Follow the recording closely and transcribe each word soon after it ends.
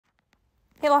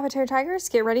Hey Lafayette Tigers,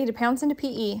 get ready to pounce into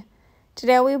PE.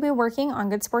 Today we will be working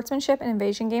on good sportsmanship and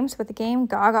invasion games with the game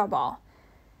Gaga Ball.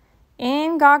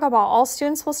 In Gaga Ball, all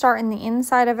students will start in the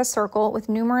inside of a circle with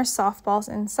numerous softballs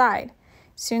inside.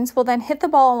 Students will then hit the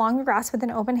ball along the grass with an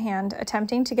open hand,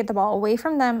 attempting to get the ball away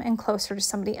from them and closer to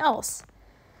somebody else.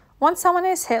 Once someone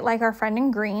is hit, like our friend in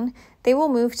green, they will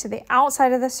move to the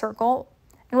outside of the circle,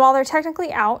 and while they're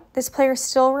technically out, this player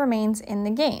still remains in the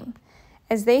game,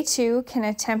 as they too can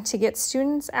attempt to get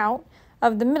students out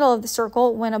of the middle of the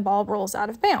circle when a ball rolls out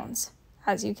of bounds,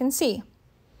 as you can see.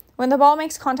 When the ball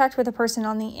makes contact with a person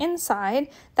on the inside,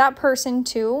 that person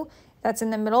too, that's in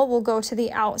the middle, will go to the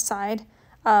outside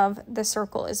of the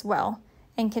circle as well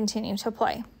and continue to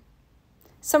play.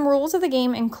 Some rules of the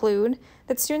game include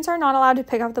that students are not allowed to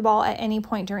pick up the ball at any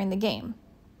point during the game.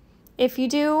 If you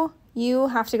do, you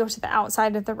have to go to the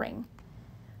outside of the ring.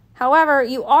 However,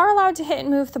 you are allowed to hit and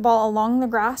move the ball along the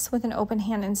grass with an open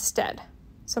hand instead.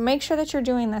 So make sure that you're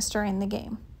doing this during the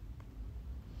game.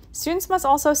 Students must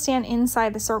also stand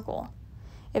inside the circle.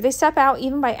 If they step out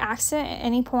even by accident at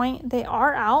any point, they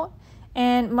are out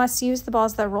and must use the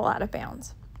balls that roll out of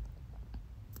bounds.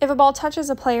 If a ball touches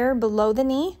a player below the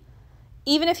knee,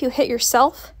 even if you hit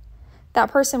yourself, that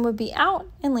person would be out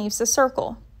and leaves the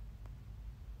circle.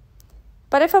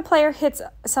 But if a player hits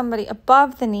somebody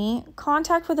above the knee,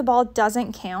 contact with the ball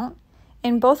doesn't count,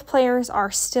 and both players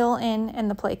are still in and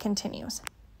the play continues.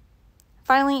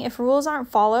 Finally, if rules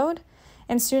aren't followed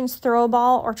and students throw a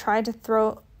ball or try to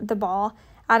throw the ball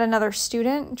at another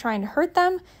student trying to hurt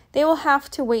them, they will have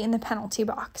to wait in the penalty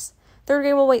box. Third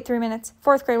grade will wait 3 minutes,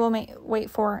 fourth grade will wait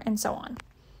 4, and so on.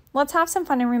 Let's have some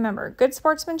fun and remember, good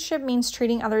sportsmanship means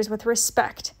treating others with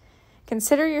respect.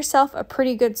 Consider yourself a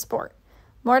pretty good sport.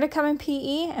 More to come in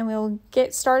PE, and we will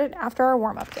get started after our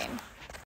warm-up game.